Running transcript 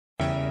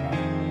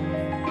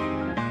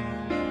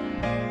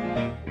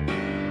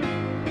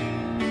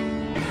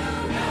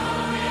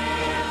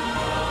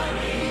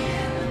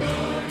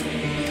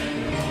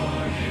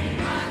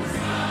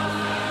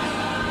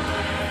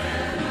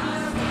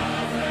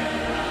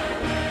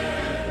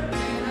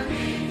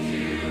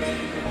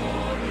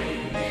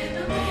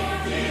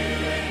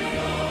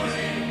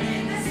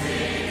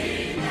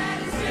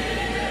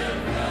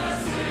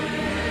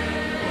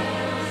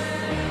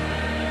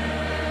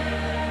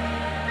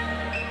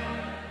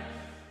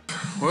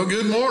Well,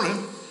 good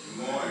morning.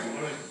 Good morning.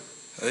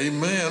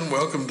 Amen.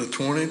 Welcome to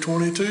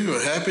 2022.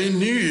 A happy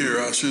new year,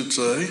 I should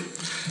say.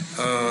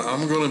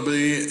 I'm going to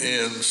be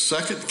in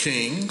 2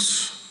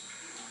 Kings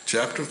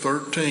chapter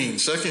 13.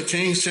 2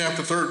 Kings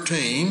chapter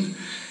 13.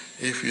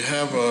 If you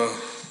have a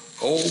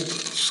old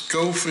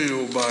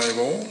Scofield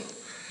Bible,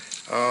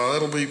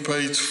 that'll be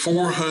page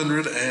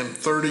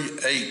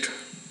 438.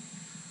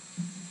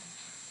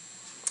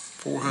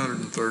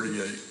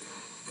 438.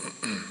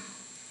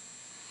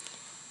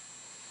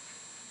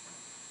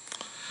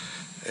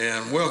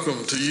 And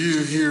welcome to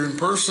you here in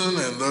person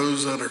and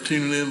those that are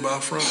tuning in by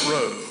front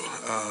row.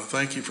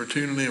 Thank you for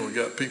tuning in. We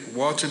got people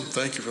watching.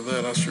 Thank you for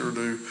that. I sure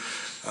do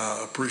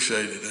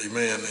appreciate it.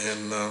 Amen.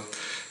 And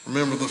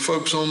remember the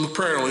folks on the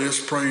prayer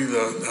list. Pray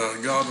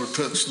that God would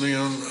touch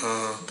them.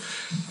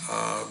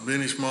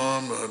 Benny's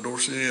mom,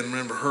 Dorsey Ann,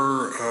 remember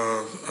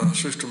her.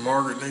 Sister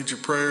Margaret needs your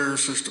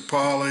prayers. Sister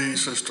Polly,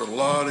 Sister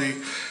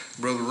Lottie,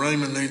 Brother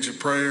Raymond needs your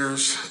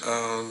prayers.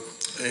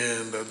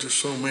 And just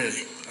so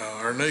many.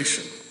 Our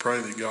nation. Pray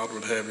that God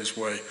would have his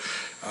way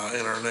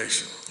in our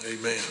nation.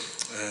 Amen.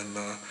 And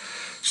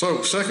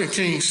so 2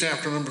 Kings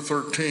chapter number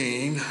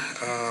 13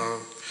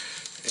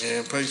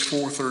 and page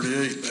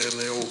 438 in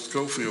the old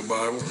Scofield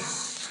Bible.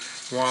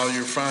 While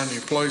you're finding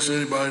your place,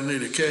 anybody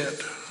need a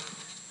cat?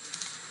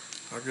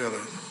 I got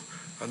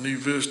a new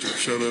visitor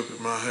showed up at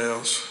my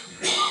house.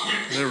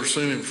 Never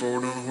seen him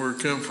before, don't know where he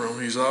come from.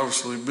 He's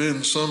obviously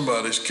been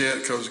somebody's cat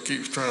because he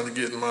keeps trying to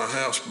get in my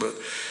house, but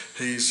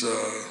he's a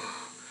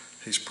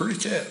pretty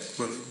cat,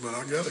 but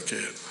I got a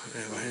cat,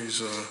 and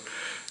he's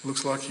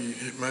looks like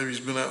maybe he's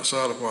been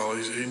outside a while.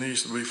 He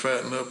needs to be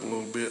fattened up a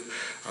little bit.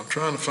 I'm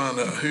trying to find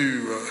out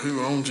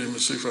who owns him and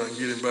see if I can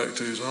get him back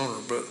to his owner.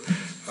 But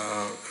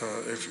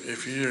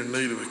if you're in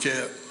need of a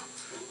cat,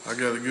 I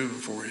got a good one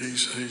for you.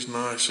 He's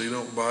nice. He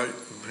don't bite,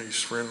 and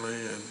he's friendly,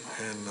 and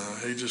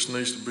he just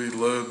needs to be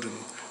loved and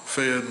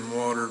fed and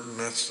watered, and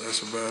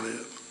that's about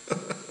it.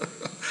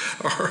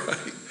 All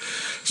right.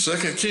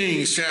 2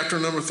 Kings chapter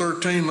number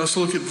 13. Let's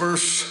look at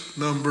verse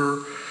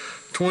number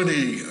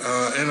 20.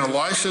 And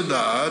Elisha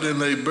died,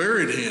 and they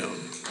buried him.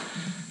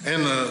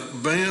 And the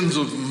bands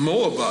of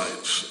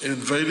Moabites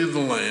invaded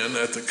the land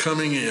at the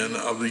coming in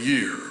of the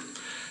year.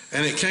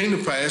 And it came to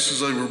pass,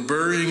 as they were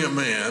burying a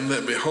man,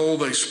 that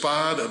behold, they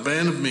spied a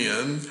band of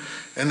men,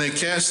 and they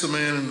cast the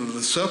man into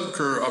the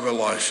sepulchre of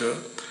Elisha.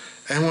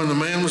 And when the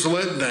man was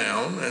let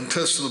down and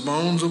touched the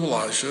bones of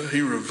Elisha,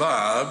 he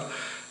revived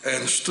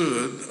and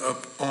stood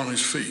up on his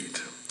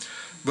feet.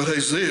 But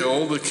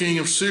Hazael, the king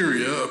of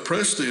Syria,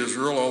 oppressed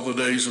Israel all the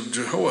days of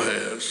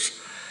Jehoahaz.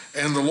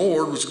 And the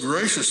Lord was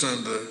gracious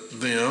unto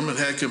them, and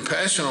had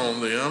compassion on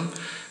them,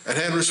 and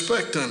had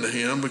respect unto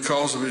him,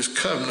 because of his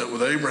covenant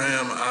with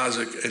Abraham,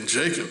 Isaac, and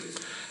Jacob,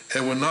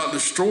 and would not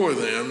destroy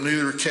them,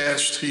 neither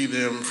cast he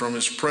them from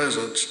his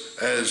presence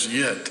as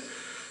yet.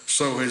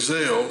 So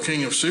Hazael,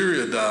 king of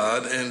Syria,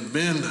 died, and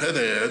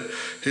Ben-Hadad,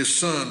 his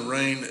son,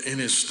 reigned in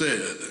his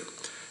stead.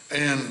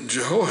 And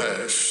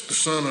Jehoash, the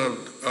son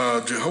of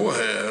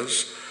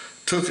Jehoahaz,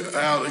 took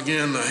out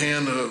again the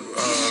hand of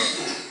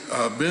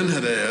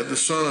Ben-Hadad, the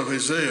son of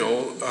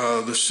Hazael,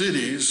 the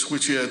cities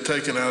which he had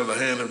taken out of the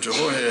hand of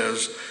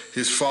Jehoahaz,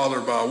 his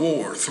father, by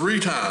war. 3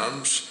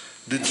 times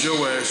did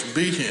Joash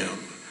beat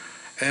him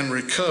and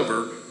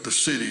recovered the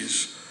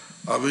cities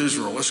of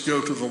Israel. Let's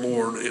go to the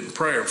Lord in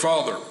prayer.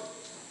 Father,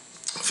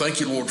 thank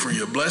you, Lord, for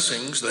your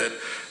blessings that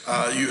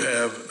you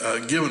have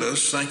given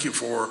us. Thank you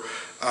for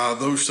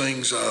those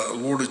things,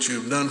 Lord, that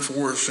you've done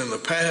for us in the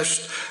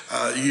past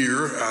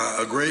year,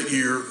 a great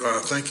year.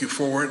 Thank you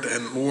for it.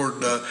 And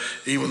Lord,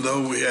 even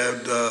though we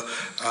had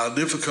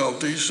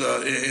difficulties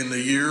in the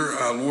year,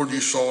 Lord,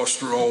 you saw us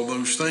through all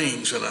those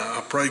things. And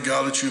I pray,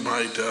 God, that you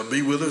might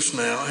be with us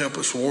now. Help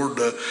us, Lord,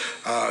 to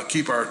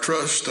keep our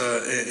trust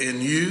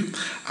in you.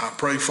 I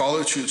pray, Father,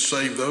 that you'd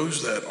save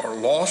those that are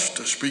lost,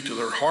 to speak to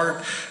their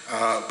heart.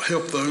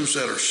 Help those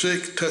that are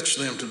sick. Touch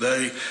them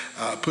today.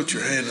 Put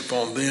your hand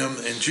upon them.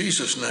 In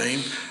Jesus'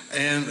 name,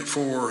 and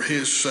for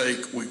his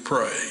sake we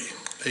pray.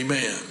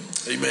 Amen.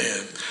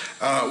 Amen.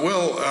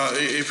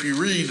 If you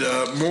read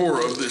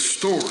more of this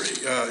story,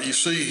 you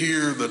see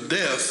here the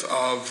death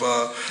of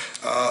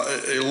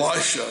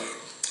Elisha.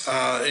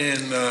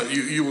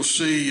 You will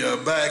see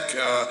back,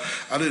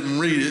 I didn't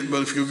read it,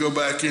 but if you go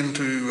back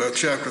into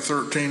chapter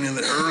 13 in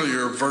the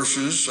earlier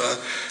verses,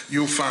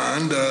 you'll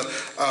find that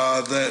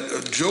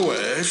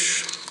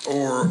Joash,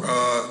 or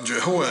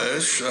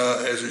Jehoash,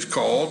 as he's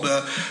called,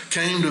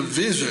 came to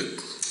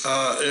visit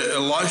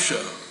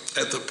Elisha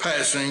at the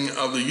passing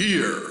of the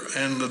year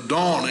and the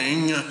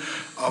dawning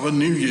of a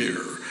new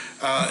year.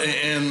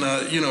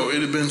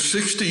 It had been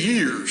 60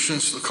 years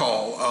since the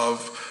call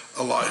of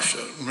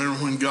Elisha.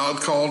 Remember when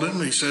God called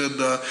him? He said,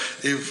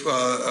 if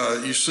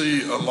you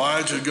see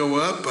Elijah go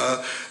up,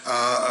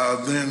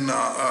 then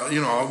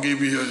I'll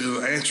give you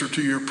the answer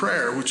to your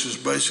prayer, which is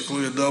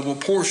basically a double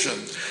portion.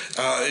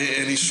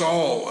 And he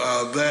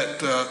saw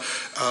that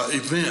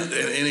event,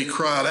 and he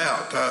cried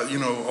out,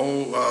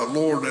 "Oh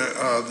Lord,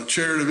 the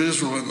chariot of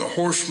Israel and the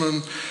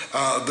horsemen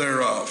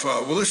thereof."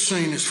 Well, this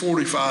scene is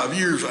 45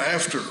 years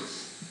after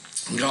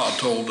God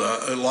told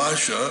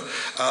Elisha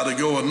to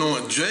go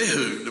anoint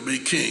Jehu to be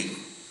king.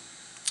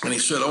 And he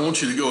said, "I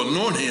want you to go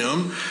anoint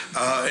him."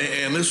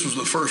 And this was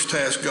the first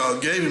task God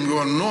gave him,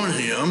 go anoint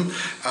him.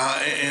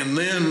 And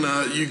then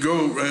you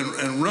go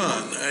and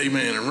run,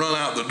 amen, and run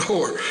out the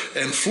door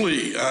and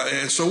flee.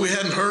 And so we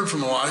hadn't heard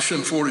from Elisha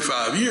in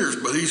 45 years,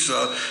 but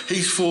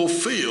he's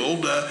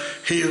fulfilled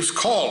his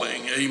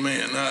calling,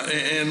 amen.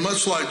 And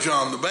much like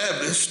John the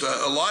Baptist,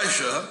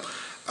 Elisha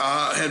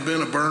had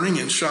been a burning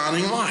and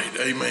shining light,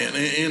 amen,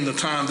 in the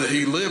time that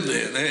he lived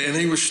in. And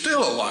he was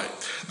still a light.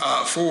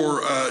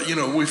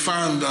 We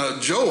find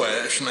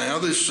Joash now,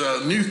 this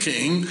new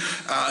king.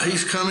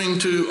 He's coming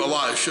to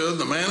Elisha,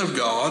 the man of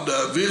God,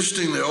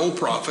 visiting the old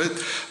prophet,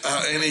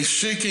 and he's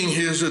seeking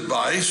his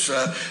advice,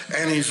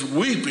 and he's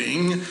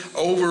weeping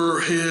over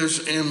his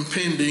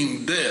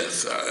impending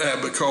death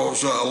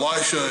because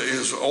Elisha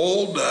is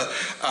old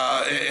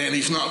and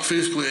he's not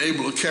physically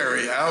able to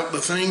carry out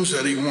the things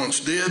that he once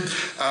did,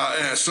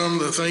 some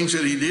of the things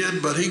that he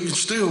did, but he can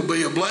still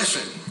be a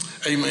blessing.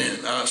 Amen.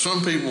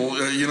 Some people,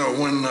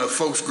 when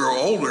folks grow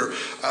older,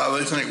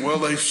 they think, well,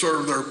 they've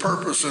served their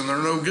purpose and they're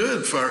no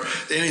good for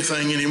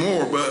anything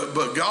anymore.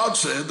 But God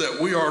said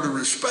that we are to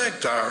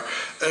respect our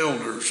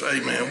elders.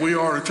 Amen. We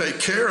are to take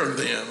care of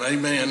them.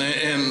 Amen.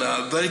 And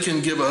they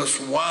can give us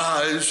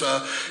wise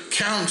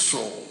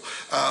counsel.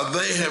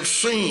 They have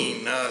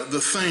seen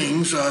the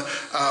things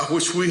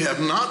which we have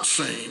not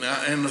seen,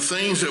 and the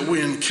things that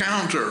we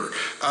encounter.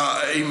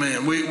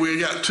 Amen. We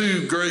got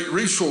two great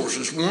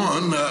resources,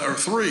 or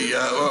three.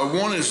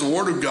 One is the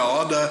Word of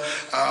God.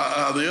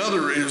 The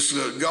other is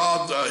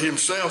God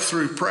himself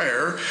through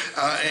prayer.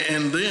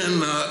 And then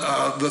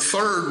the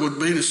third would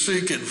be to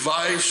seek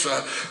advice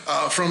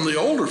from the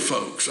older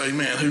folks,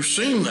 amen, who've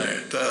seen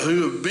that,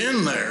 who have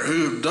been there,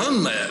 who have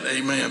done that,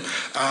 amen.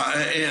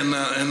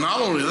 And not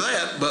only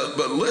that, but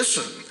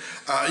listen.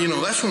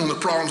 That's one of the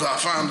problems I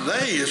find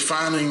today is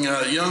finding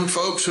young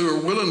folks who are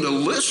willing to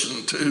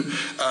listen to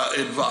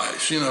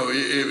advice.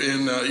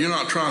 And you're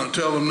not trying to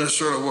tell them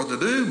necessarily what to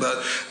do,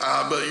 but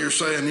you're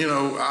saying,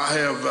 I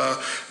have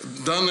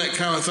done that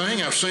kind of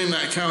thing. I've seen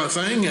that kind of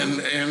thing,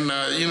 and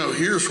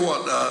here's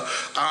what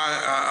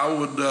I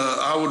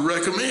would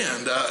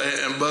recommend.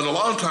 But a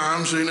lot of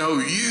times,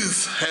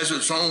 youth has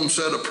its own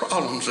set of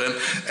problems,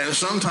 and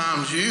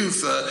sometimes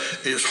youth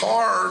is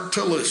hard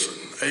to listen.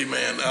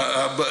 Amen.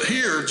 But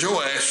here,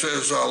 Joash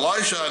says,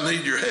 "Elisha, I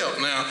need your help."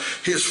 Now,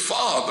 his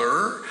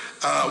father,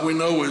 we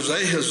know is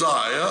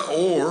Ahaziah,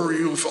 or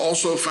you'll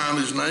also find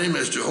his name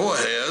as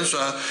Jehoahaz,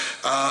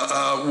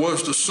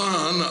 was the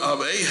son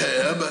of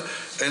Ahab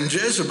and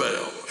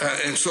Jezebel.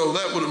 And so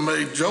that would have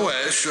made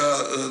Joash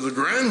the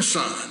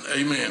grandson.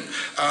 Amen.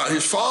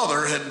 His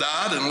father had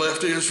died and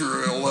left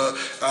Israel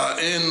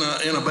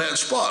in a bad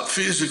spot,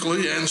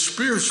 physically and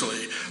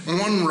spiritually.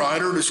 One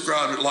writer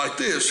described it like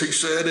this. He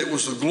said, "It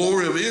was the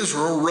glory of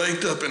Israel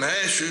raked up in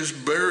ashes,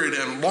 buried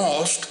and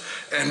lost,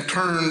 and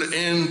turned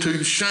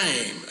into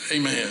shame."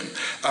 Amen.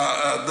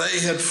 They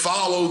had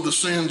followed the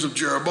sins of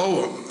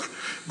Jeroboam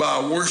by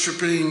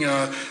worshiping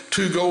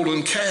two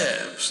golden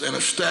calves and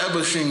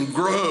establishing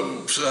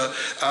groves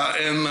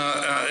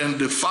and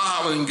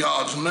defiling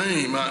God's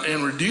name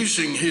and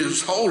reducing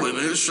his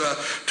holiness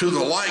to the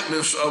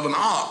likeness of an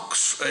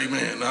ox.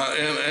 Amen.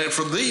 And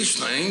for these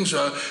things,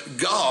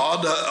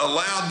 God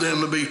allowed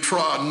them to be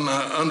trodden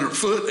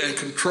underfoot and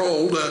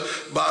controlled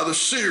by the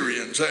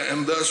Syrians.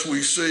 And thus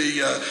we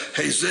see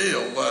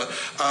Hazael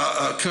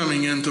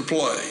coming into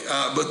play.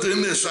 But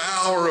then this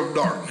hour of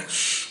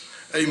darkness,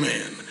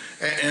 amen.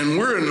 And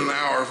we're in an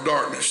hour of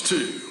darkness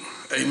too.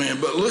 Amen.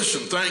 But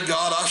listen, thank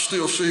God I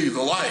still see the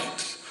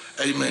light.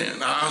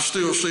 Amen. I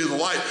still see the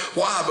light.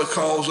 Why?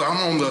 Because I'm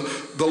on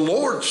the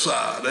Lord's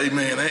side.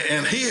 Amen.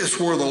 And he is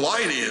where the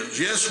light is.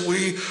 Yes,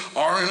 we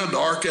are in a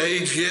dark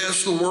age.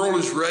 Yes, the world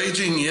is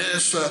raging.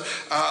 Yes,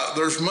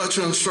 there's much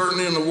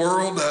uncertainty in the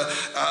world.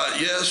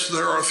 Yes,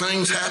 there are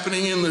things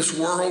happening in this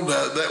world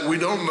that we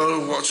don't know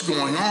what's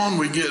going on.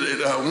 We get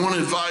one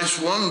advice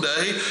one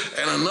day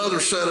and another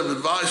set of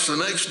advice the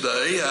next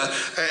day,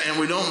 and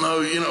we don't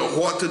know,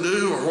 what to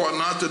do or what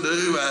not to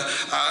do.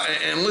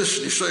 And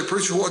listen, you say,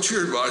 "Preacher, what's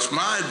your advice?"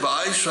 My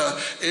advice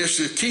is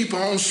to keep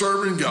on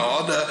serving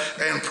God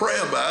and pray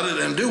about it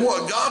and do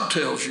what God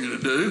tells you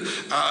to do,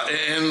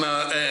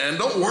 and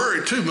don't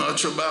worry too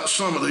much about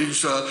some of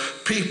these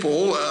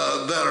people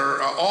that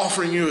are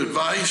offering you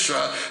advice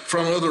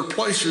from other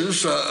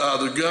places,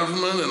 the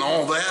government and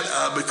all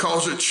that,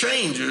 because it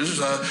changes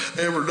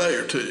every day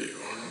or two.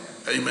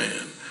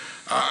 Amen.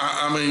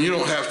 I mean, you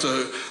don't have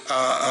to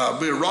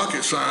be a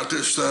rocket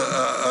scientist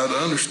to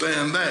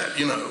understand that.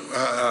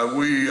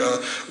 We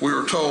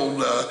were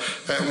told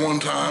at one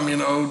time,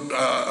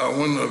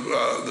 when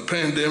the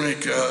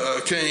pandemic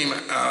came,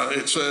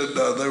 it said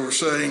they were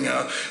saying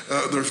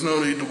there's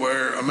no need to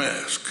wear a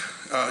mask.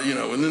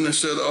 And then they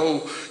said,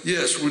 oh,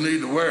 yes, we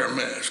need to wear a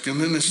mask. And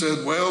then they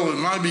said, well, it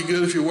might be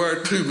good if you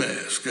wear 2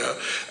 masks.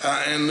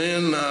 And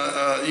then,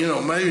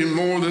 maybe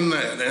more than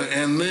that.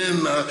 And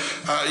then,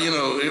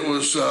 it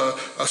was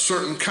a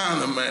certain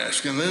kind of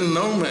mask. And then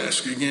no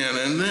mask again.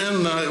 And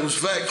then it was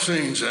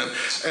vaccines.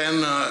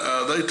 And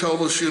they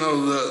told us,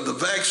 the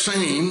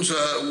vaccines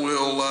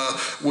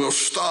will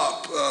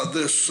stop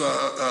this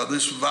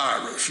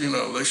virus.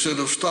 They said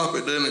it'll stop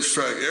it, then it's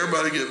track.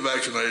 Everybody get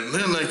vaccinated. And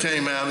then they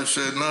came out and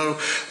said, no,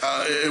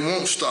 it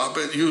won't stop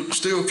it. You can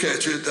still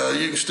catch it.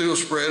 You can still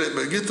spread it,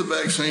 but get the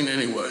vaccine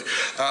anyway.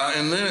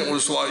 And then it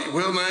was like,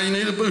 well, now you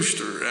need a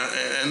booster,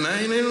 and now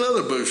you need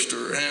another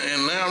booster.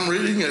 And now I'm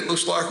reading, it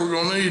looks like we're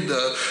going to need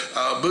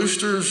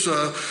boosters,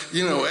 ad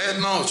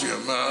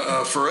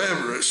nauseum,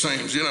 forever, it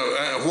seems.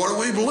 What do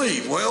we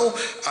believe? Well,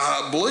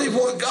 believe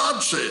what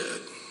God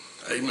said.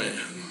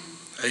 Amen.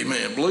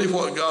 Amen. Believe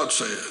what God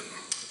said.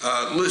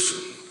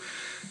 Listen,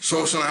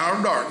 so it's an hour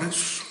of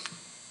darkness.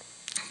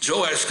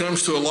 Joash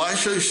comes to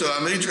Elisha. He said,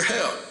 I need your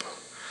help.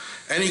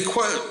 And he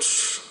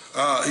quotes,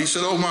 he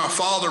said, oh, my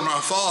father,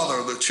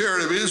 the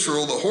chariot of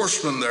Israel, the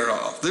horsemen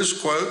thereof.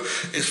 This quote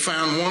is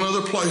found one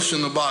other place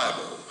in the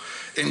Bible.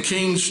 In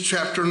Kings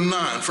chapter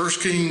 9, 2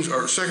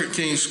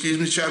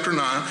 Kings chapter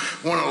 9,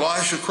 when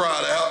Elisha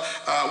cried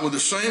out with the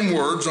same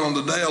words on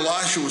the day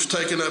Elisha was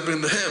taken up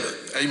into heaven.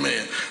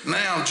 Amen.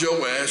 Now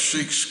Joash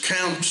seeks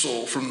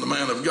counsel from the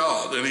man of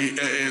God. And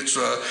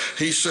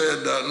he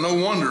said, no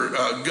wonder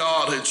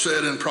God had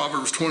said in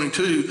Proverbs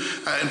 22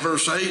 in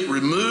verse 8,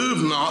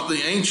 remove not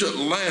the ancient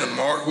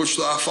landmark which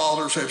thy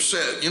fathers have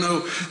set.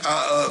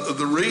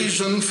 The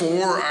reason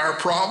for our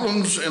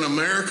problems in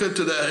America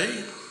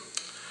today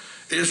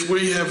is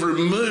we have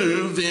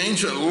removed the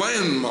ancient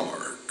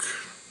landmark.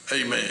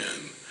 Amen.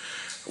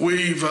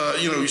 We've,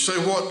 you say,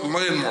 what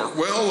landmark?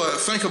 Well,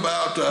 think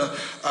about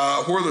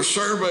where the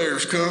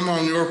surveyors come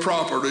on your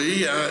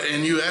property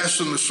and you ask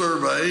them to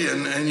survey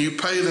and you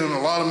pay them a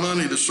lot of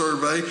money to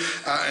survey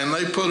and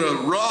they put a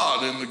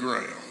rod in the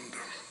ground.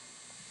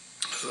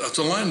 That's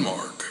a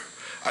landmark.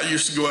 I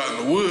used to go out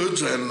in the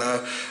woods and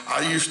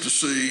I used to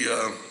see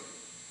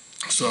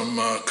some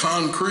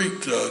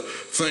concrete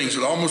things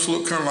that almost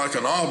looked kind of like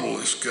an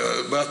obelisk,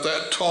 about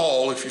that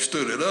tall if you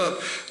stood it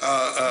up,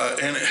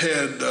 and it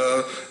had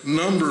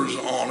numbers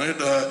on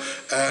it,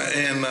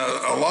 and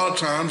a lot of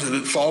times it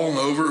had fallen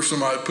over,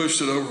 somebody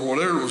pushed it over,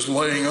 whatever it was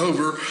laying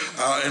over,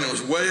 and it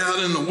was way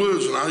out in the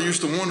woods, and I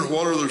used to wonder,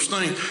 what are those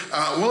things?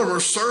 Well, they were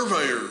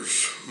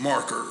surveyors'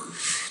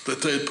 markers that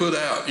they had put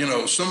out.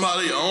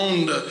 Somebody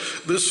owned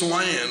this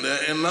land,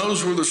 and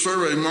those were the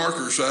survey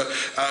markers.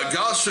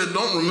 God said,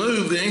 don't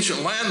remove the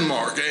ancient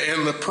landmark.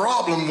 And the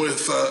problem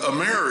with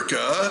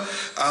America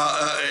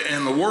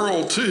and the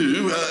world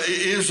too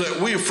is that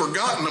we have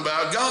forgotten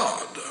about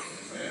God.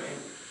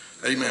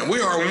 Amen. We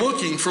are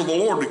looking for the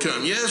Lord to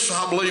come. Yes,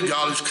 I believe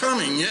God is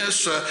coming.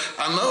 Yes,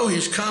 I know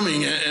He's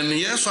coming. And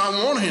yes, I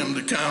want Him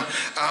to come.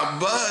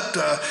 But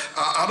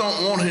I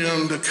don't want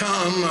Him to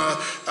come,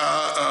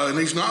 and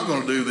He's not going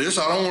to do this.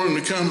 I don't want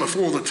Him to come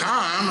before the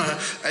time.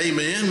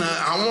 Amen.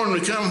 I want Him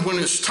to come when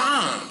it's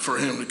time for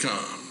Him to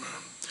come.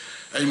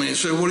 Amen.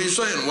 So what are you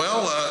saying?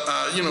 Well,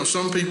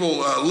 some people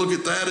look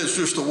at that as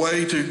just a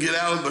way to get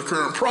out of the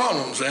current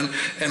problems, and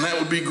that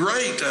would be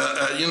great,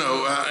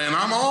 and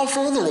I'm all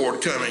for the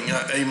Lord coming,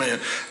 amen.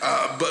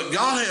 But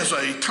God has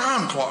a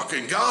time clock,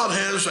 and God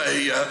has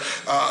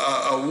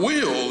a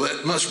will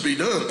that must be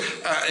done,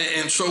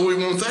 and so we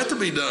want that to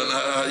be done.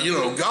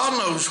 God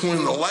knows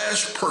when the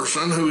last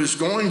person who is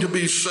going to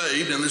be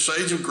saved in this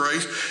age of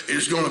grace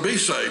is going to be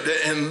saved,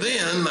 and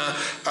then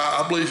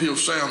I believe He'll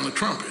sound the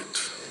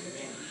trumpet.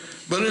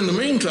 But in the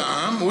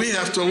meantime, we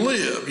have to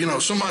live.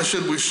 Somebody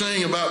said we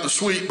sing about the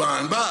sweet by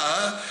and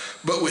by,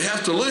 but we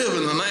have to live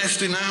in the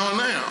nasty now and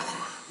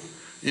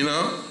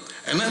now,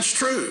 and that's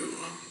true.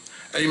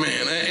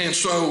 Amen. And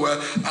so,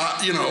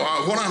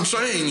 what I'm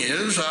saying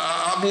is,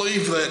 I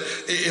believe that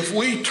if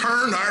we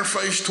turned our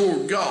face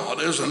toward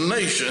God as a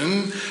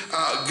nation,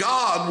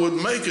 God would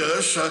make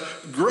us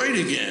great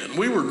again.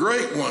 We were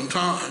great one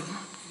time.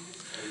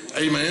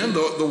 Amen.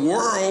 The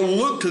world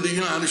looked to the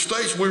United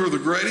States. We were the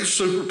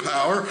greatest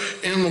superpower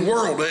in the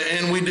world,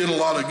 and we did a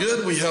lot of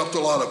good. We helped a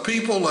lot of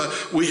people.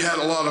 We had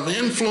a lot of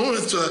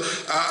influence.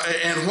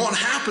 And what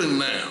happened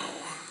now?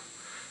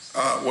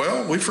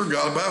 Well, we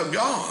forgot about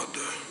God.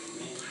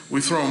 We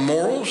throw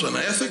morals and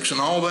ethics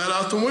and all that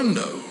out the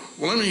window.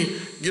 Well, let me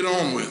get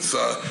on with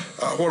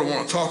what I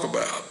want to talk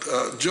about.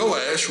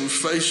 Joash was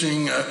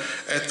facing,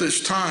 at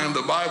this time,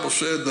 the Bible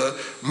said the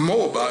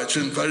Moabites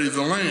invaded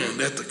the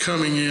land at the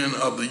coming in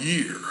of the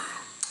year.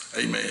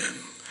 Amen.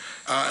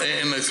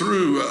 and they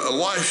threw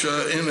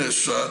Elisha in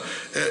this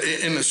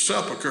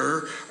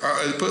sepulcher.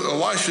 They put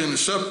Elisha in the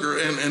sepulcher,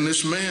 and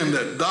this man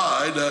that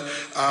died,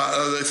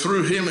 they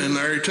threw him in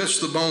there. He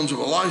touched the bones of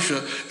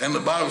Elisha, and the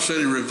Bible said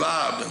he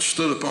revived and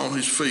stood upon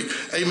his feet.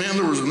 Amen.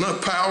 There was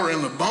enough power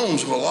in the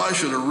bones of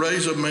Elisha to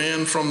raise a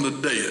man from the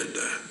dead.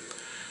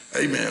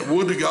 Amen.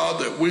 Would to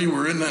God that we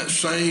were in that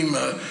same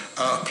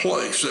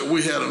place, that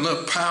we had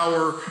enough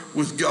power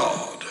with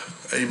God.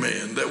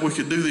 Amen. That we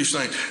could do these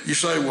things. You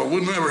say, well,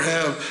 we'll never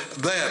have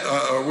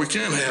that, or we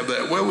can't have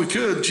that. Well, we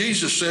could.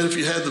 Jesus said if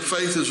you had the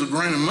faith as a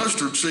grain of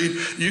mustard seed,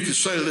 you could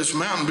say to this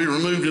mountain, be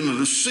removed into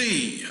the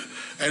sea,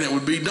 and it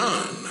would be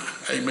done.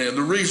 Amen.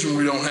 The reason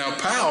we don't have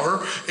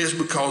power is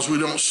because we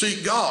don't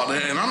seek God.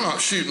 And I'm not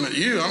shooting at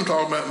you. I'm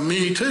talking about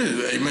me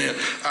too. Amen.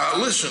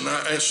 Listen,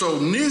 so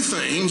new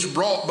things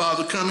brought by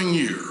the coming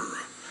year.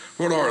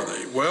 What are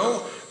they?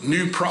 Well,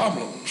 new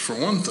problems, for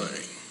one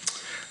thing.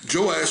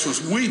 Joash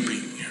was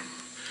weeping.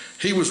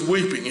 He was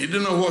weeping. He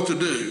didn't know what to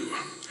do.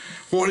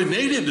 What he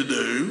needed to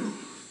do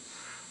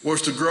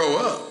was to grow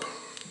up.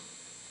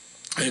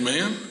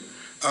 Amen.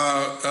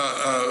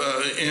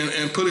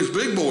 And put his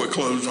big boy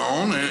clothes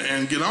on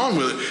and get on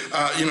with it.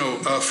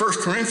 1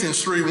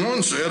 Corinthians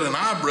 3:1 said, and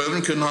I,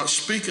 brethren, could not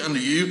speak unto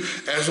you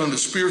as unto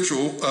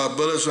spiritual,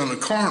 but as unto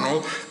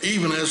carnal,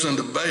 even as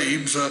unto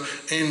babes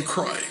in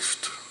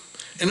Christ.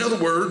 In other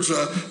words,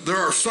 there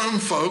are some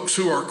folks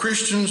who are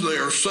Christians, they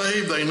are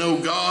saved, they know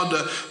God,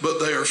 but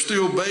they are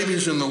still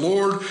babies in the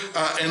Lord,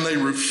 and they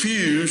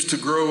refuse to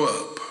grow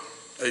up.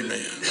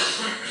 Amen.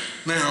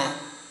 Now,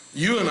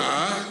 you and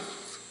I,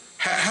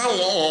 how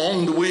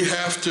long do we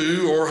have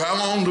to, or how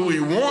long do we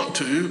want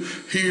to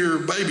hear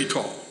baby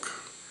talk?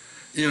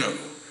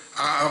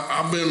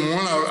 I've been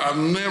one, I've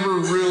never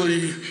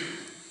really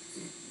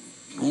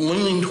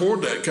leaning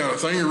toward that kind of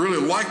thing, or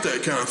really like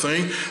that kind of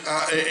thing.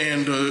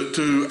 And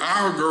to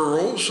our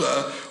girls,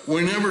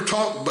 we never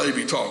talk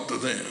baby talk to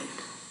them,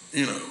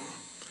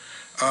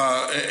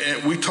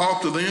 And we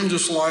talk to them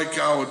just like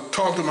I would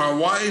talk to my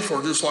wife,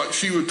 or just like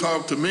she would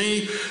talk to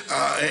me.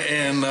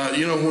 When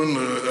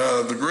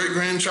the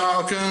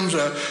great-grandchild comes,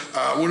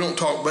 we don't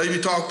talk baby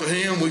talk to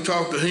him. We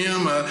talk to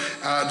him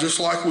just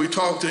like we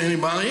talk to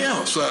anybody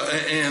else.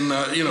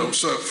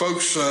 So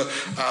folks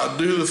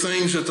do the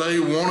things that they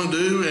want to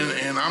do,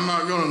 and I'm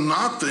not going to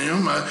knock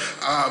them, but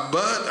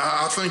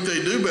I think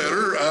they do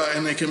better,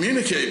 and they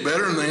communicate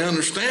better, and they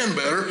understand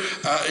better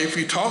if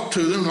you talk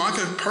to them like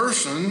a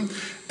person,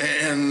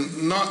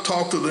 and not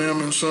talk to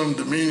them in some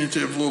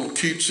diminutive little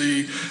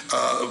cutesy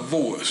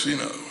voice.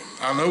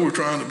 I know we're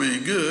trying to be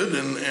good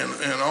and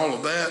all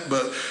of that,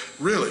 but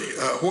really,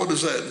 what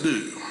does that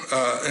do?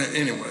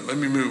 Anyway, let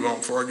me move on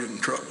before I get in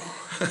trouble.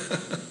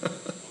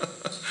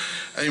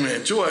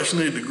 Amen. Joash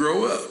needed to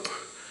grow up.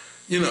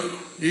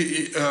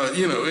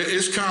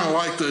 It's kind of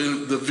like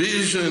the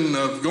vision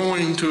of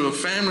going to a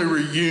family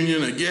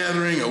reunion, a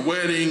gathering, a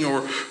wedding,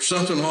 or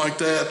something like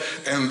that.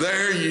 And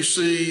there you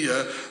see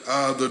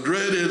the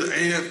dreaded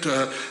aunt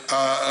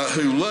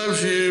who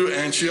loves you,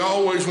 and she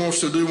always wants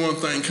to do one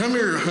thing. Come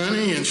here,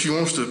 honey, and she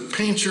wants to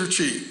pinch your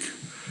cheek,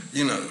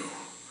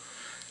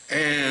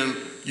 And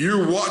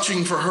you're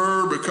watching for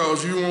her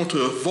because you want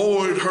to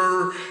avoid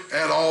her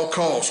at all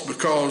costs,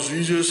 because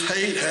you just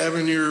hate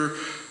having your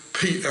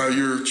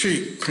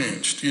cheek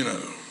pinched,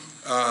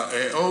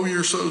 oh,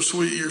 you're so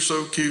sweet, you're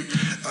so cute,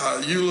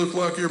 you look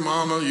like your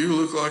mama, you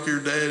look like your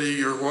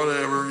daddy, or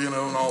whatever, and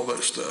all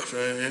that stuff.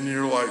 And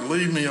you're like,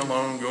 leave me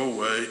alone, go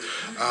away.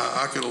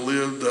 I could have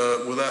lived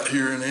without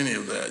hearing any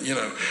of that,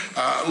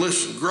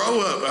 Listen,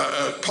 grow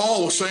up.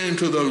 Paul was saying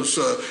to those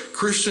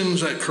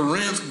Christians at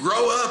Corinth,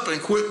 grow up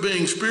and quit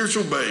being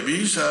spiritual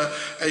babies.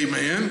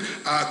 Amen.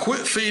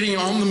 Quit feeding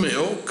on the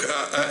milk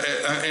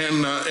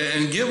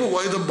and give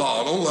away the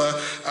bottle,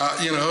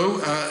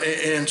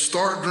 and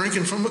start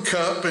drinking from the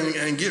cup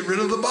and get rid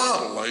of the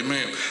bottle.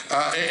 Amen.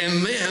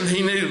 And then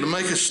he needed to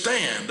make a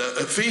stand.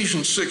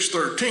 Ephesians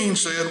 6:13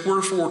 said,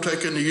 wherefore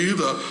take unto you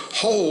the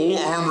whole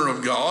armor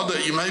of God,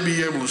 that you may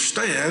be able to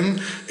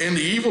stand in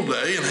the evil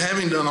day, and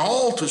having done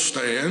all to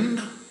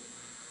stand,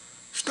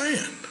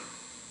 stand.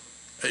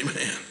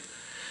 Amen.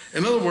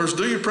 In other words,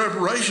 do your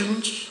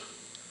preparations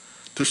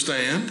to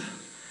stand,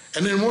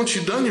 and then once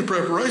you've done your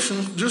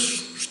preparations,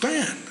 just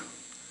stand.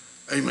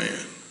 Amen.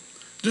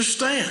 Just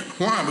stand.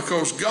 Why?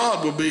 Because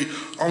God will be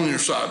on your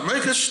side.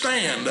 Make a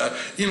stand.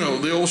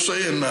 The old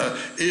saying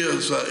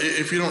is,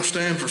 if you don't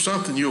stand for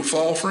something, you'll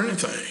fall for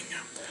anything.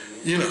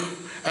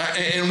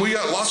 And we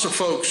got lots of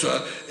folks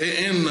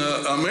in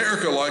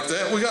America like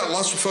that. We got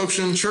lots of folks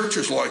in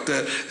churches like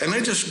that, and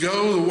they just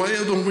go the way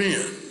of the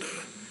wind.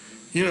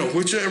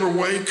 Whichever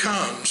way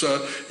comes. I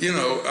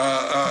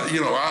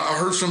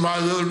heard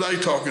somebody the other day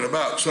talking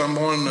about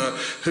someone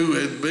who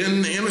had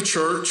been in a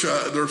church.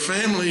 Their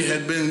family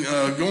had been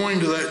going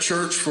to that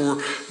church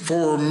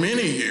for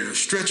many years,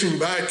 stretching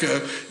back,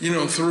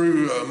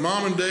 through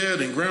mom and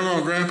dad and grandma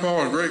and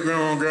grandpa and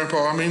great-grandma and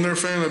grandpa. I mean, their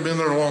family had been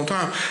there a long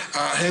time.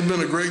 Had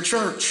been a great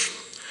church.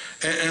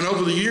 And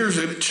over the years,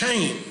 it had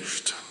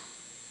changed.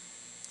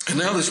 And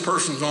now this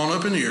person's on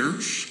up in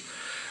years.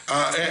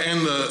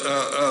 and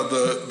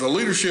the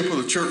leadership of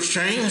the church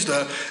changed,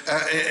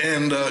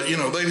 and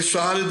they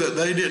decided that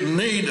they didn't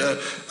need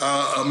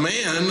a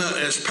man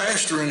as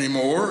pastor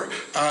anymore,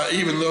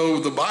 even though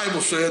the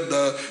Bible said,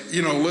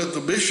 let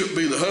the bishop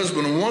be the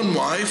husband of one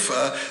wife.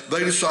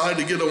 They decided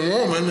to get a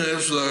woman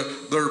as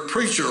their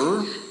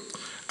preacher.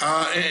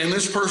 And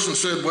this person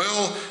said,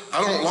 well,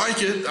 I don't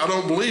like it. I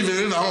don't believe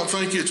in it. I don't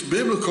think it's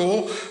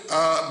biblical.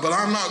 But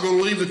I'm not going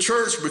to leave the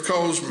church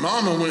because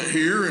Mama went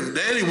here and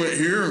Daddy went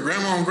here and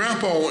Grandma and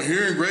Grandpa went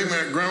here and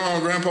Grandma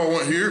and Grandpa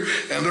went here,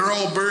 and they're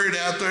all buried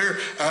out there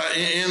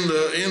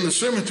in the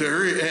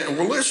cemetery. And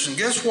well, listen,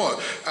 guess what?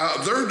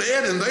 They're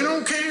dead and they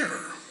don't care.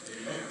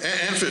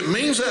 And if it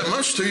means that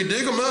much to you,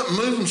 dig them up and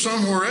move them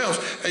somewhere else.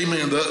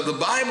 Amen. The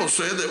Bible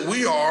said that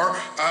we are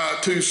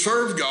to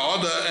serve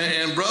God.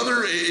 And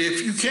brother,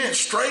 if you can't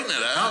straighten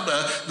it out,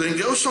 then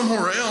go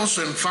somewhere else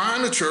and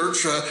find a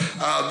church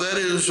that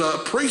is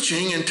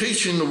preaching and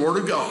teaching the Word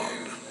of God.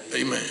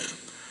 Amen.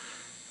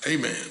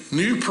 Amen.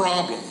 New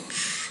problems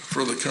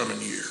for the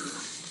coming year.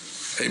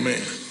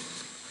 Amen.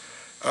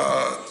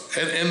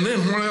 And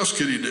then what else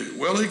could he do?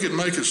 Well, he could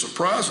make a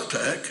surprise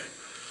attack.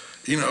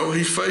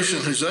 He's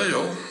facing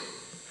Hazael,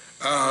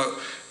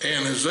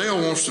 and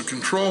Hazael wants to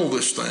control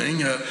this thing.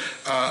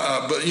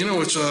 But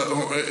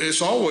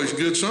it's always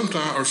good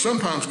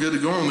sometimes good to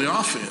go on the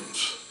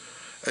offense.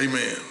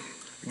 Amen.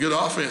 Good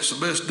offense,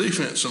 the best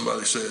defense,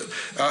 somebody said.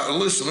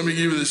 Listen, let me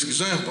give you this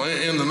example.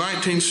 In the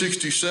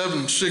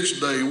 1967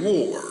 Six-Day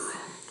War,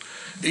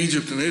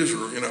 Egypt and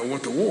Israel,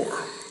 went to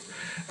war.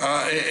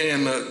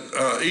 And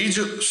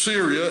Egypt,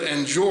 Syria,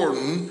 and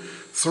Jordan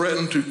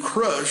threatened to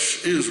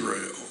crush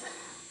Israel.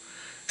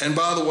 And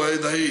by the way,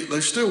 they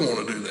still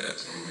want to do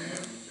that.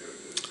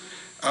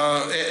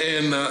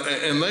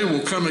 And they will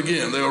come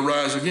again. They'll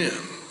rise again.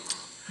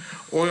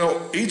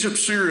 Well, Egypt,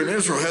 Syria, and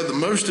Israel had the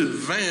most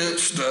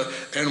advanced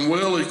and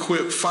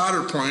well-equipped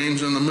fighter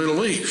planes in the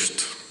Middle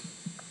East.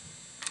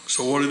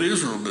 So what did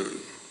Israel do?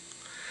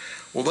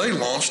 Well, they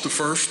launched the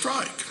first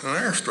strike, an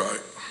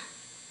airstrike.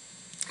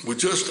 With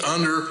just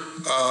under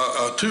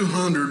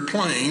 200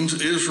 planes,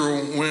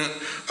 Israel went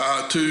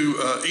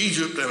to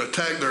Egypt and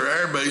attacked their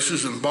air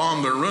bases and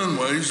bombed their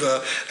runways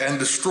and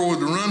destroyed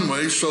the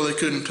runways so they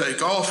couldn't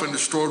take off, and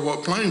destroyed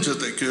what planes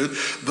that they could.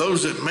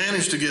 Those that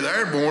managed to get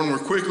airborne were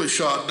quickly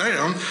shot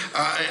down,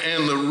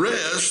 and the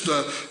rest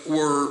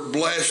were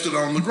blasted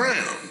on the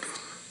ground.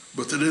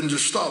 But they didn't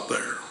just stop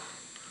there.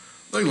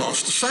 They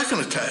launched a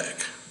second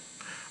attack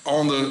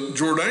on the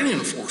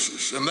Jordanian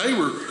forces, and they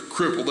were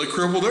crippled. They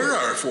crippled their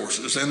air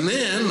forces. And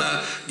then,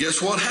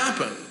 guess what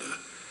happened?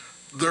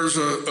 There's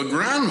a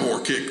ground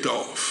war kicked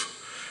off.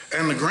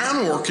 And the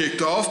ground war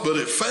kicked off, but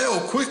it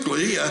failed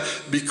quickly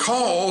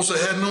because they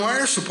had no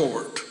air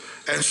support.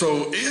 And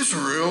so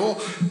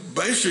Israel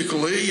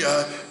basically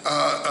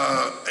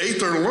ate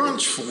their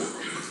lunch for them.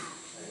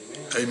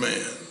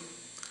 Amen.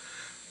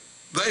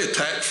 They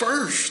attacked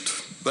first.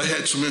 They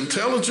had some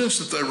intelligence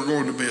that they were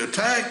going to be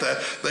attacked.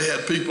 They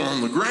had people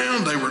on the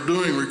ground. They were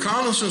doing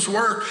reconnaissance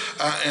work.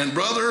 And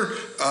brother,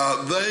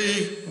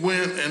 they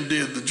went and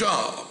did the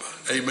job.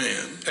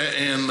 Amen.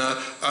 And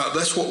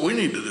that's what we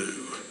need to do.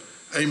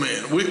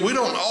 Amen. We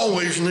don't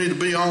always need to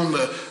be on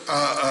the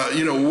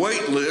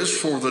wait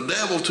list for the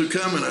devil to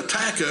come and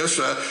attack us.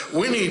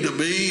 We need to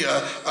be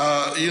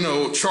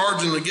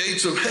charging the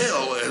gates of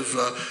hell,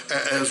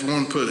 as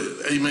one put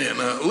it. Amen.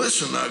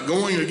 Listen,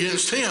 going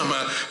against him,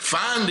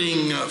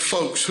 finding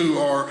folks who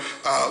are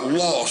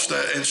lost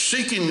and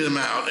seeking them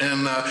out,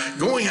 and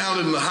going out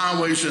in the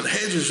highways and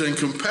hedges and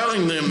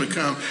compelling them to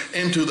come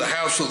into the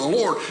house of the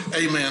Lord.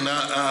 Amen.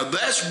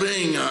 That's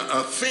being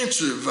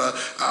offensive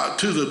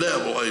to the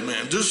devil. Amen.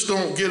 Just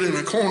don't get in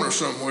a corner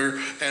somewhere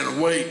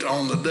and wait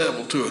on the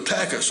devil to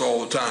attack us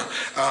all the time.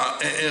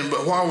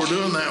 But while we're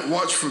doing that,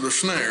 watch for the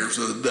snares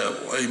of the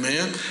devil.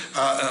 Amen.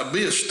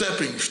 Be a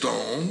stepping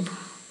stone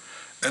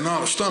and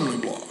not a stumbling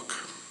block.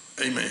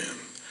 Amen.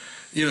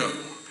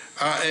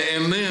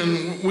 And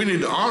then we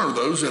need to honor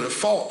those that have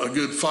fought a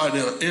good fight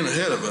in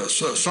ahead of us.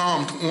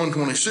 Psalm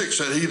 126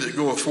 said, "He that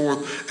goeth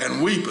forth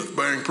and weepeth,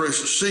 bearing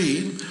precious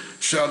seed,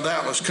 shall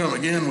doubtless come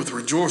again with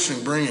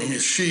rejoicing, bringing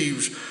his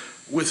sheaves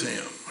with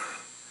him."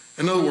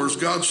 In other words,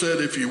 God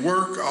said, if you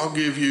work, I'll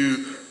give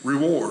you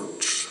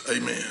rewards.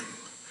 Amen.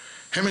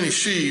 How many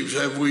sheaves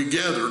have we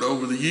gathered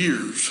over the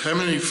years? How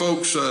many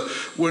folks,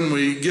 when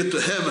we get to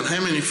heaven, how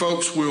many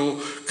folks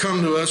will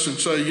come to us and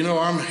say,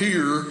 I'm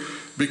here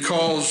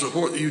because of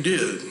what you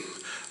did.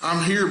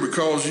 I'm here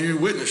because you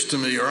witnessed to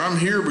me, or I'm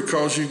here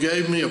because you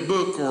gave me a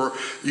book, or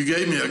you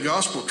gave me a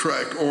gospel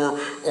tract, or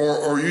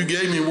you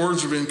gave me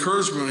words of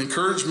encouragement,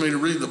 encouraged me to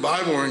read the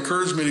Bible, or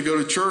encouraged me to go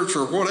to church,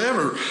 or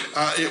whatever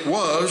it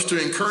was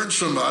to encourage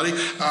somebody.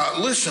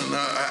 Listen,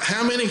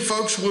 how many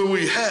folks will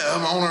we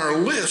have on our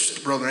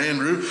list, Brother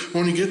Andrew,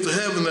 when you get to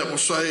heaven that will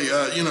say,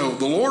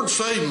 the Lord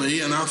saved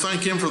me, and I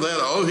thank him for that,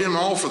 I owe him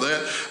all for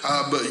that,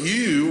 but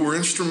you were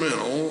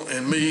instrumental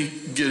in me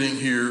getting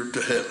here to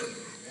heaven.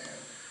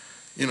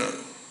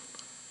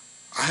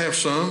 I have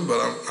some, but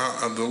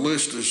the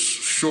list is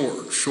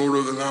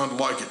shorter than I'd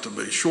like it to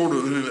be,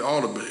 shorter than it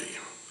ought to be.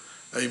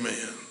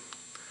 Amen.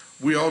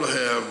 We ought to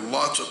have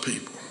lots of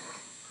people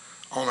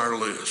on our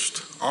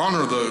list.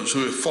 Honor those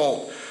who have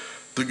fought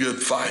the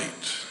good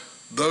fight,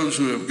 those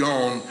who have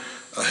gone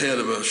ahead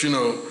of us. You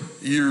know,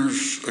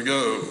 years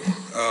ago,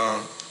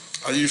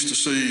 I used to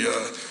see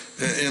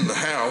in the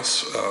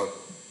house,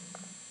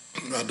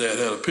 my dad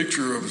had a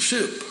picture of a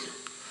ship.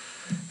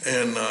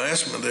 And I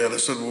asked my dad, I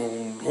said, well,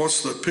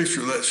 what's the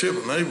picture of that ship,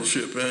 a naval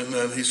ship?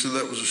 And he said,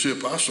 that was a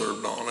ship I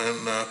served on.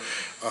 And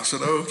I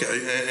said, oh,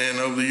 okay. And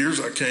over the years,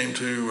 I came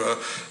to,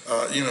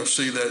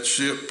 see that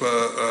ship,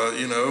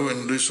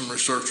 and do some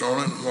research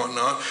on it and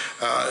whatnot.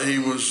 He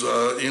was,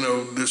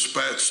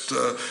 dispatched,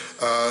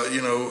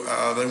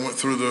 they went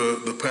through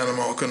the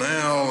Panama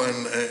Canal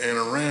and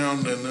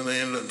around, and then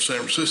they ended up in San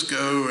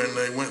Francisco, and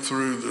they went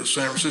through the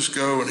San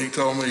Francisco, and he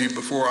told me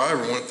before I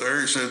ever went there,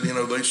 he said,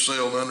 they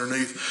sailed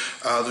underneath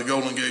the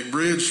Golden Gate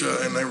Bridge,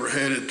 and they were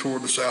headed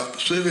toward the South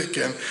Pacific,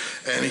 and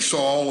he saw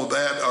all of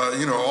that,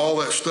 all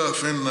that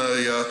stuff in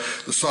the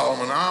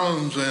Solomon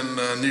Islands and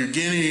New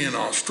Guinea and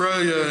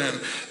Australia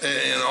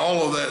and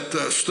all of that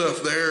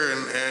stuff there,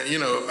 and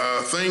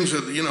things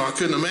that I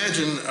couldn't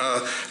imagine.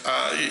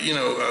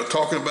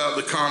 Talking about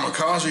the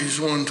kamikazes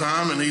one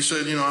time, and he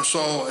said, I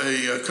saw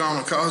a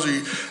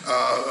kamikaze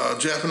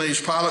Japanese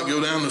pilot go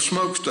down the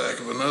smokestack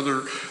of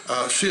another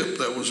ship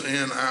that was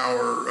in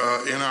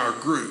our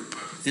group.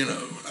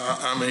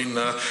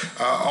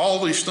 All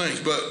these things.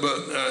 But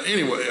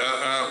anyway,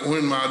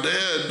 when my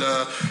dad,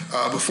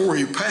 before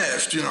he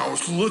passed, I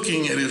was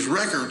looking at his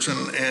records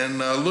and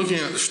looking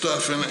at the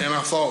stuff, and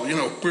I thought,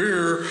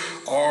 where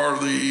are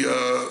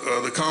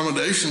the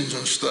commendations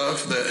and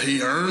stuff that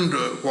he earned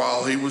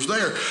while he was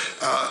there?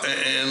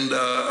 And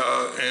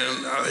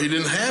he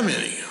didn't have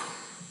any.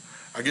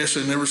 I guess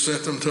they never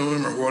sent them to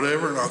him or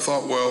whatever. And I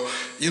thought, well,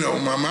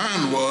 my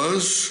mind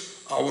was,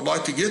 I would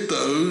like to get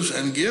those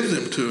and give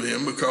them to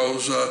him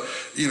because,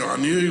 I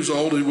knew he was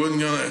old. He wasn't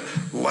going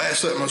to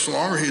last that much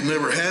longer. He'd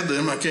never had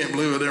them. I can't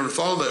believe I'd ever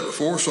thought of that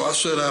before. So I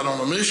set out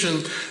on a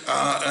mission,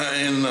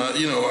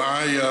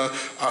 I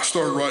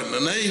started writing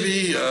the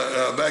Navy.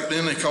 Back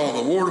then they called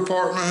it the War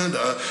Department.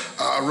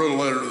 I wrote a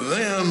letter to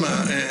them,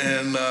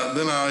 and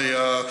then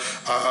I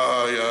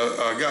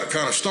got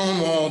kind of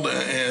stonewalled,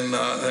 and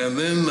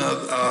then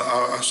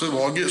I said,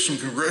 well, I'll get some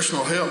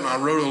congressional help, and I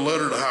wrote a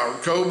letter to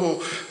Howard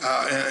Coble,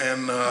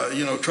 and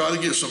try to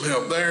get some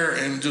help there,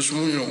 and just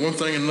one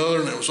thing and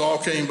another, and it was all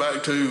came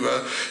back to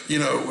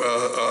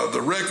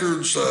the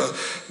records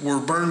were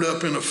burned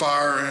up in a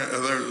fire.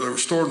 They were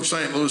stored in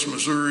St. Louis,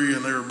 Missouri,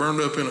 and they were burned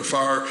up in a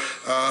fire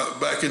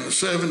back in the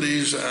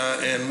 70s,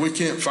 and we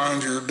can't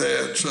find your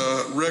dad's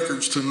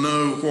records to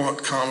know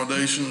what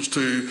commendations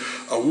to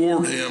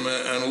award him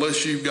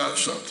unless you've got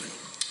something.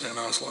 And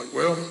I was like,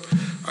 well,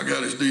 I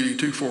got his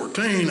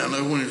DD-214. I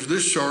know when he was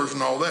discharged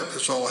and all that.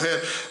 That's all I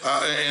had.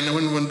 And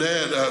when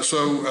Dad, I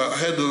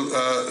had to,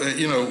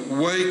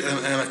 wait,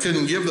 and I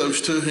couldn't give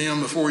those to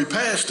him before he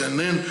passed. And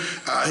then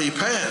he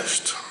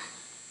passed.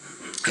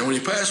 And when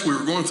he passed, we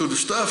were going through the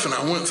stuff, and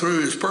I went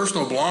through his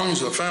personal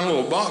belongings. I found a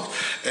little box,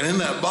 and in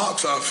that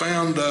box, I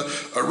found a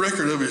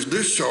record of his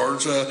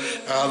discharge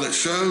that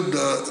showed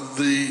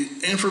the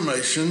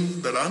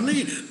information that I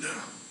needed.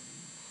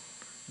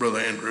 Brother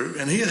Andrew,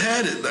 and he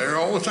had it there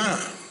all the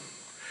time.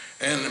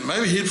 And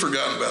maybe he'd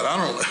forgotten about it. I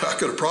don't know. I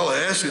could have probably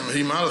asked him.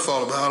 He might have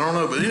thought about it. I don't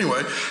know. But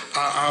anyway,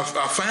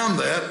 I found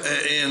that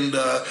and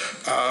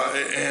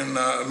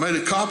made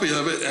a copy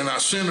of it, and I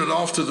sent it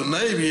off to the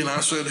Navy, and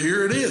I said,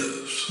 here it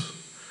is.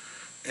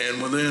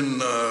 And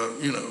within, a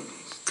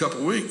couple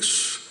of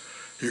weeks,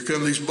 here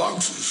come these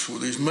boxes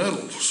with these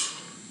medals,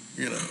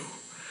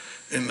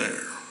 in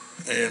there.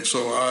 And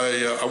so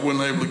I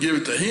wasn't able to give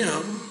it to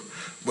him,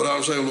 but I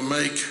was able to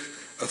make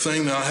a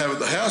thing that I have at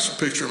the house, a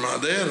picture of my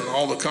dad and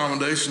all the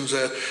commendations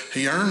that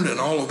he earned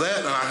and all of that,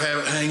 and I have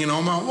it hanging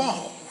on my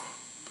wall.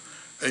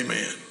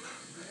 Amen.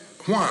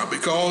 Why?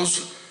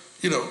 Because,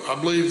 I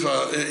believe,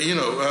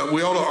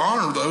 we ought to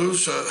honor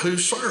those who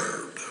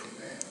served.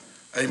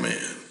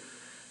 Amen.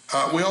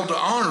 We ought to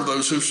honor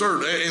those who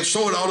served, and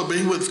so it ought to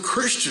be with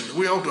Christians.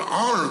 We ought to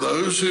honor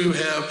those who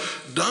have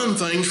done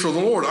things for the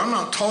Lord. I'm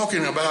not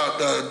talking about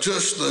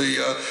just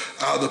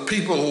the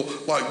people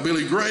like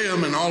Billy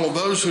Graham and all of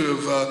those who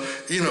have,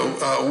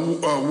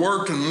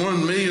 worked and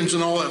won millions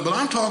and all that, but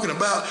I'm talking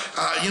about,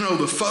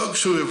 the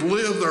folks who have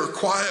lived their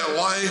quiet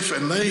life,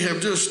 and they have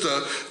just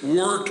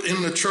worked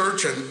in the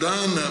church and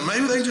done,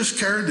 maybe they just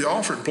carried the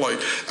offering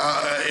plate,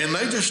 and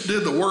they just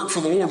did the work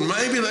for the Lord.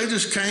 Maybe they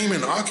just came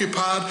and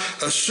occupied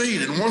a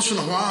seat, and once in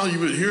a while you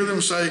would hear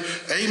them say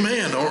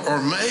amen,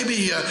 or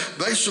maybe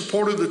they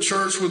supported the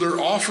church with their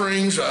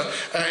offerings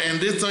and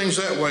did things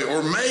that way,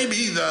 or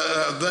maybe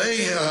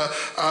they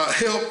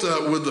helped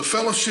with the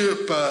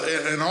fellowship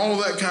and all of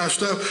that kind of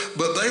stuff,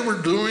 but they were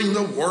doing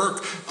the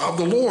work of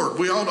the Lord.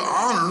 We ought to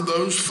honor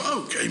those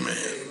folk. Amen.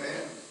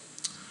 Amen.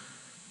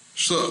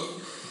 So,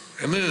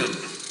 and then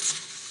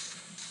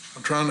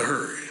I'm trying to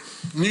hurry.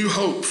 New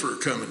hope for a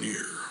coming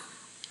year.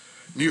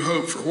 New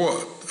hope for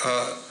what?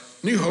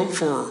 New hope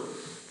for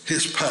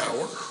his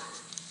power.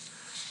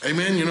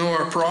 Amen. You know,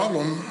 our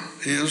problem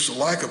is a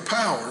lack of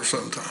power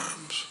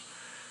sometimes.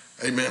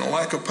 Amen. A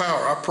lack of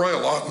power. I pray a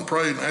lot and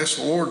pray and ask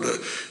the Lord to,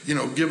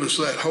 give us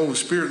that Holy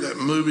Spirit, that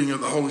moving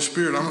of the Holy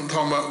Spirit. I'm not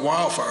talking about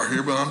wildfire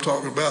here, but I'm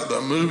talking about the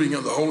moving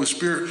of the Holy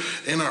Spirit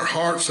in our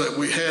hearts that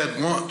we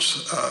had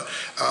once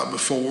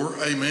before.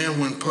 Amen.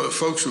 When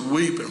folks would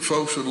weep and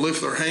folks would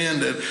lift their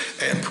hand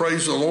and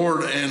praise the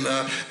Lord,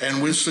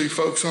 and we'd see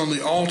folks on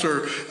the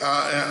altar.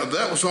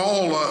 That was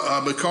all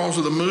because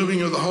of the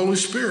moving of the Holy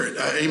Spirit.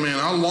 Amen.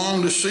 I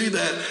long to see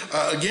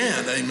that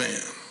again.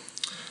 Amen.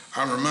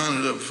 I'm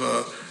reminded of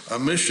a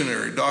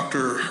missionary,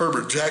 Dr.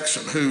 Herbert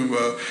Jackson,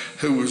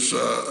 who was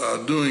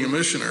doing a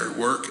missionary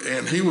work,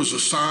 and he was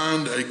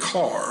assigned a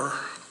car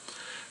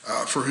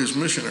for his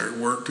missionary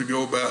work to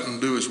go about and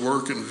do his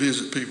work and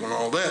visit people and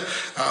all that.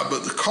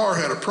 But the car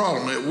had a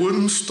problem. It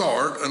wouldn't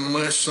start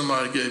unless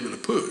somebody gave it a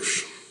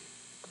push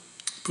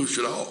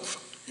it off.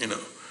 I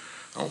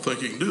don't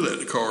think you can do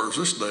that to cars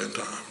this day and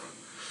time.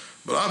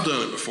 But I've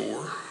done it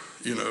before,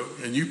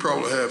 and you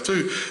probably have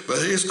too. But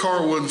his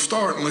car wouldn't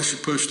start unless you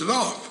pushed it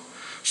off.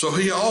 So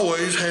he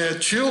always had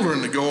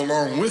children to go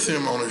along with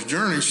him on his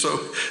journey so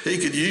he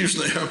could use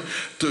them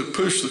to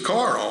push the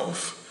car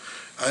off.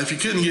 If he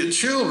couldn't get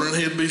children,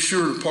 he'd be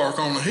sure to park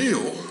on the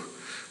hill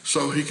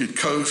so he could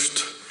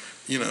coast,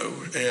 and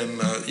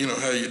you know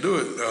how you do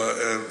it,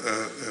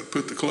 and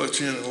put the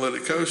clutch in and let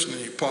it coast, and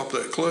then you pop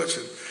that clutch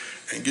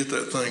and get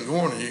that thing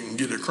going, and you can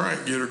get her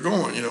crank, get her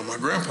going. My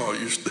grandpa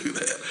used to do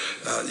that,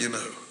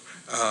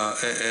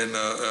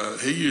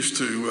 he used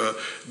to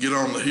get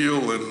on the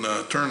hill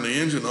and turn the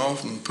engine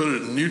off and put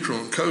it in neutral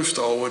and coast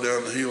all the way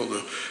down the hill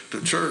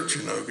to church,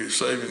 get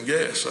saving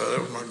gas. That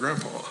was my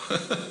grandpa.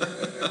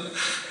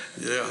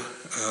 Yeah,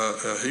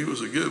 he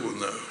was a good one,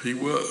 though. He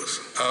was.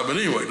 But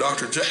anyway,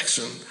 Dr.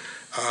 Jackson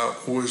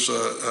was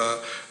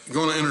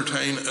going to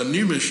entertain a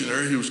new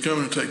missionary who was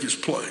coming to take his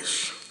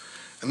place.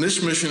 And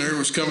this missionary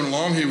was coming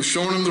along. He was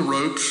showing him the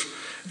ropes.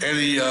 And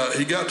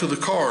he got to the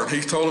car, and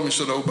he told him, he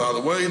said, oh, by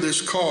the way,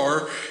 this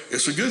car,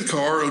 it's a good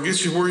car. It'll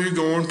get you where you're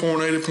going,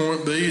 point A to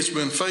point B. It's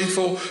been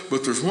faithful,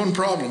 but there's one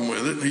problem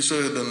with it. And he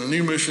said, and the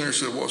new missionary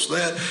said, what's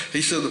that?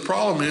 He said, the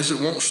problem is it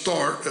won't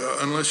start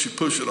unless you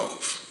push it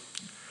off.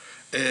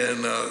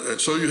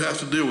 And so you have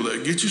to deal with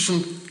that. Get you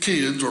some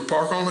kids or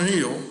park on a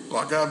hill,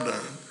 like I've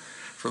done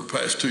for the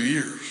past 2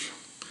 years.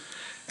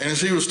 And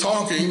as he was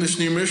talking, this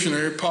new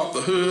missionary popped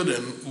the hood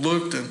and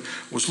looked and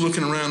was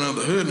looking around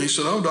under the hood. And he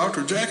said, oh,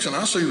 Dr. Jackson,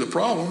 I see the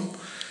problem.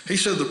 He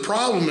said, the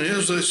problem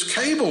is this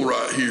cable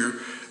right here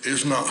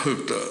is not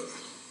hooked up.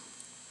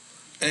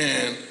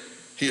 And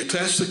he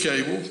attached the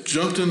cable,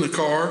 jumped in the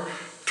car,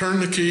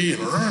 turned the key,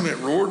 and it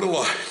roared to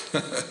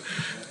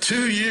life.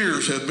 2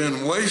 years had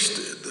been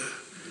wasted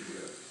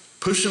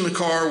pushing the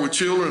car with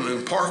children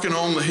and parking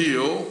on the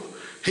hill.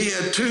 He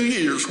had 2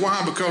 years.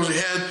 Why? Because he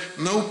had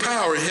no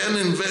power. He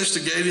hadn't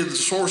investigated the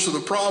source of the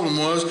problem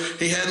was.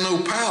 He had no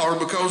power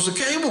because the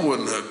cable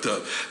wasn't hooked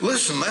up.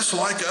 Listen, that's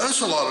like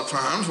us a lot of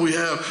times. We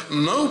have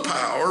no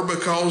power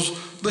because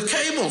the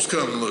cable's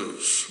come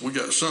loose. We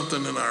got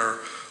something in our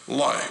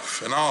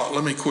life. And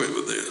let me quit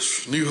with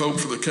this. New hope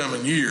for the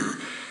coming year.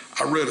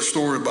 I read a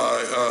story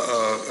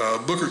by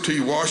Booker T.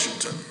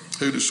 Washington,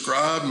 who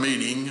described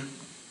meeting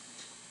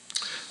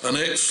an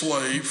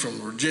ex-slave from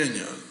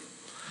Virginia.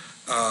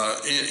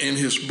 In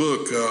his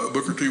book,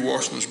 Booker T.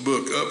 Washington's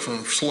book, Up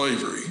from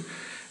Slavery,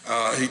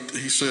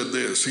 he said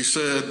this. He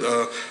said,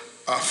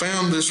 I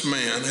found this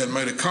man had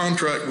made a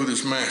contract with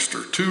his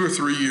master 2 or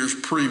 3 years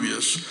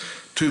previous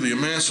to the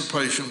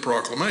Emancipation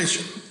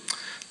Proclamation,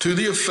 to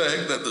the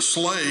effect that the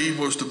slave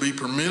was to be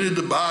permitted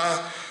to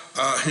buy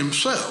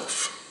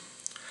himself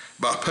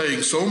by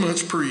paying so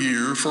much per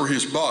year for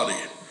his body.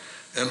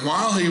 And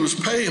while he was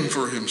paying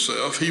for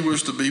himself, he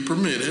was to be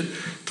permitted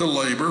to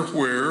labor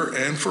where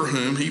and for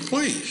whom he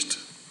pleased.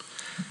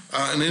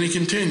 And then he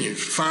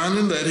continues,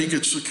 finding that he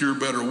could secure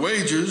better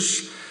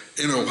wages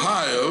in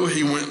Ohio,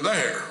 he went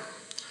there.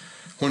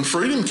 When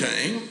freedom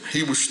came,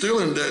 he was still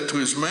in debt to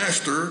his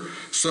master,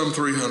 some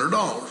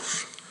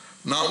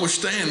 $300.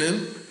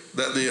 Notwithstanding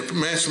that the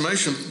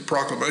Emancipation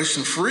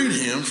Proclamation freed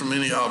him from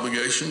any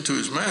obligation to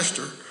his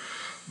master,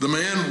 the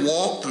man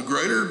walked the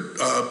greater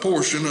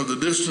portion of the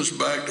distance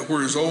back to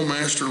where his old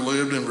master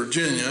lived in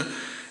Virginia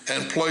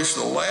and placed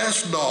the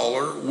last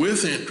dollar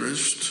with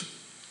interest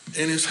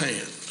in his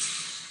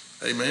hands.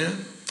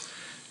 Amen.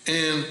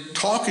 And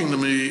talking to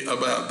me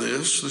about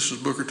this is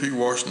Booker T.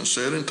 Washington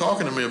said, and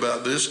talking to me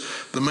about this,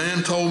 the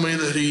man told me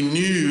that he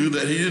knew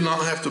that he did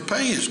not have to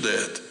pay his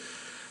debt,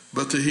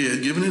 but that he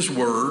had given his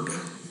word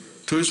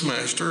to his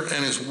master,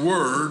 and his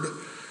word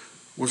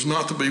was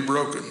not to be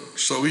broken.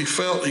 So he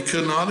felt he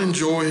could not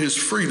enjoy his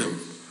freedom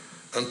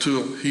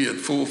until he had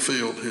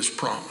fulfilled his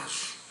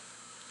promise.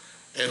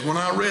 And when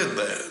I read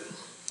that,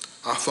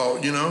 I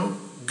thought,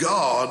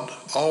 God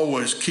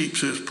always keeps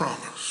his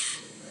promise.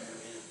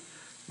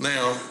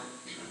 Now,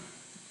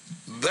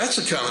 that's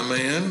the kind of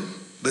man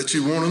that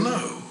you want to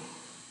know.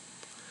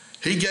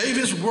 He gave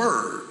his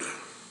word.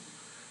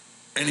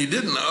 and he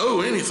didn't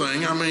owe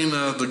anything. I mean,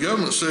 the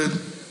government said,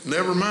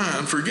 never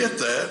mind, forget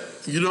that.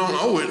 You don't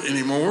owe it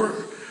anymore.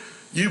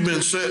 You've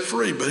been set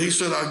free. But he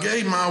said, I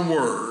gave my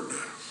word.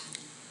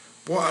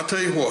 Boy, I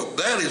tell you what,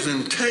 that is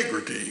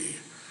integrity.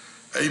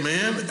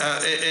 Amen.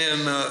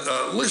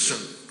 Listen,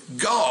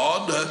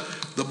 God,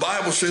 the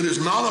Bible said,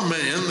 is not a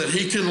man that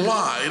he can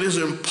lie. It is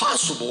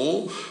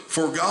impossible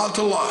for God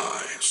to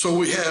lie. So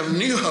we have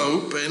new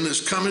hope in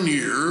this coming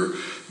year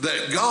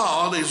that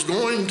God is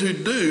going to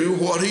do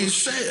what he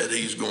said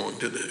he's going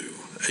to do.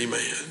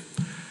 Amen.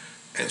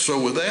 And so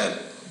with that,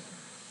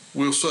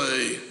 we'll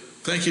say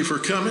thank you for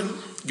coming.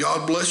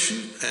 God bless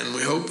you. And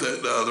we hope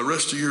that the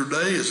rest of your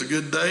day is a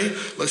good day.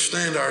 Let's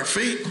stand to our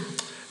feet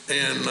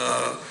and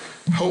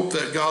hope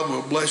that God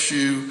will bless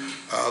you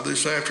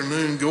this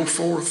afternoon. Go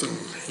forth and,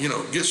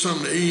 get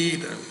something to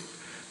eat and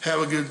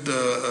have a good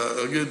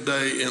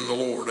day in the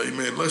Lord.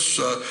 Amen. Let's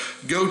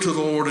go to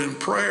the Lord in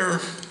prayer.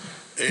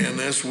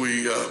 And as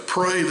we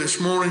pray this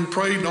morning,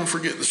 don't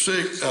forget the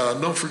sick.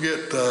 Don't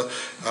forget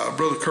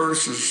Brother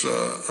Curtis's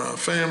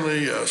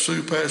family.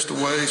 Sue passed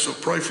away, so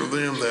pray for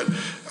them that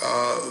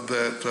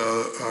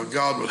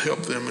God would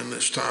help them in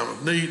this time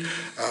of need.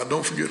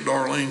 Don't forget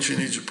Darlene, she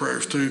needs your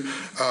prayers too.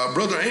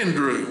 Brother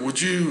Andrew, would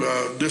you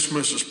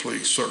dismiss us,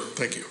 please, sir?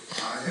 Thank you.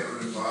 Our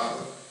Heavenly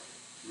Father,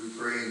 we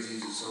pray in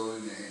Jesus' holy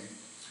name.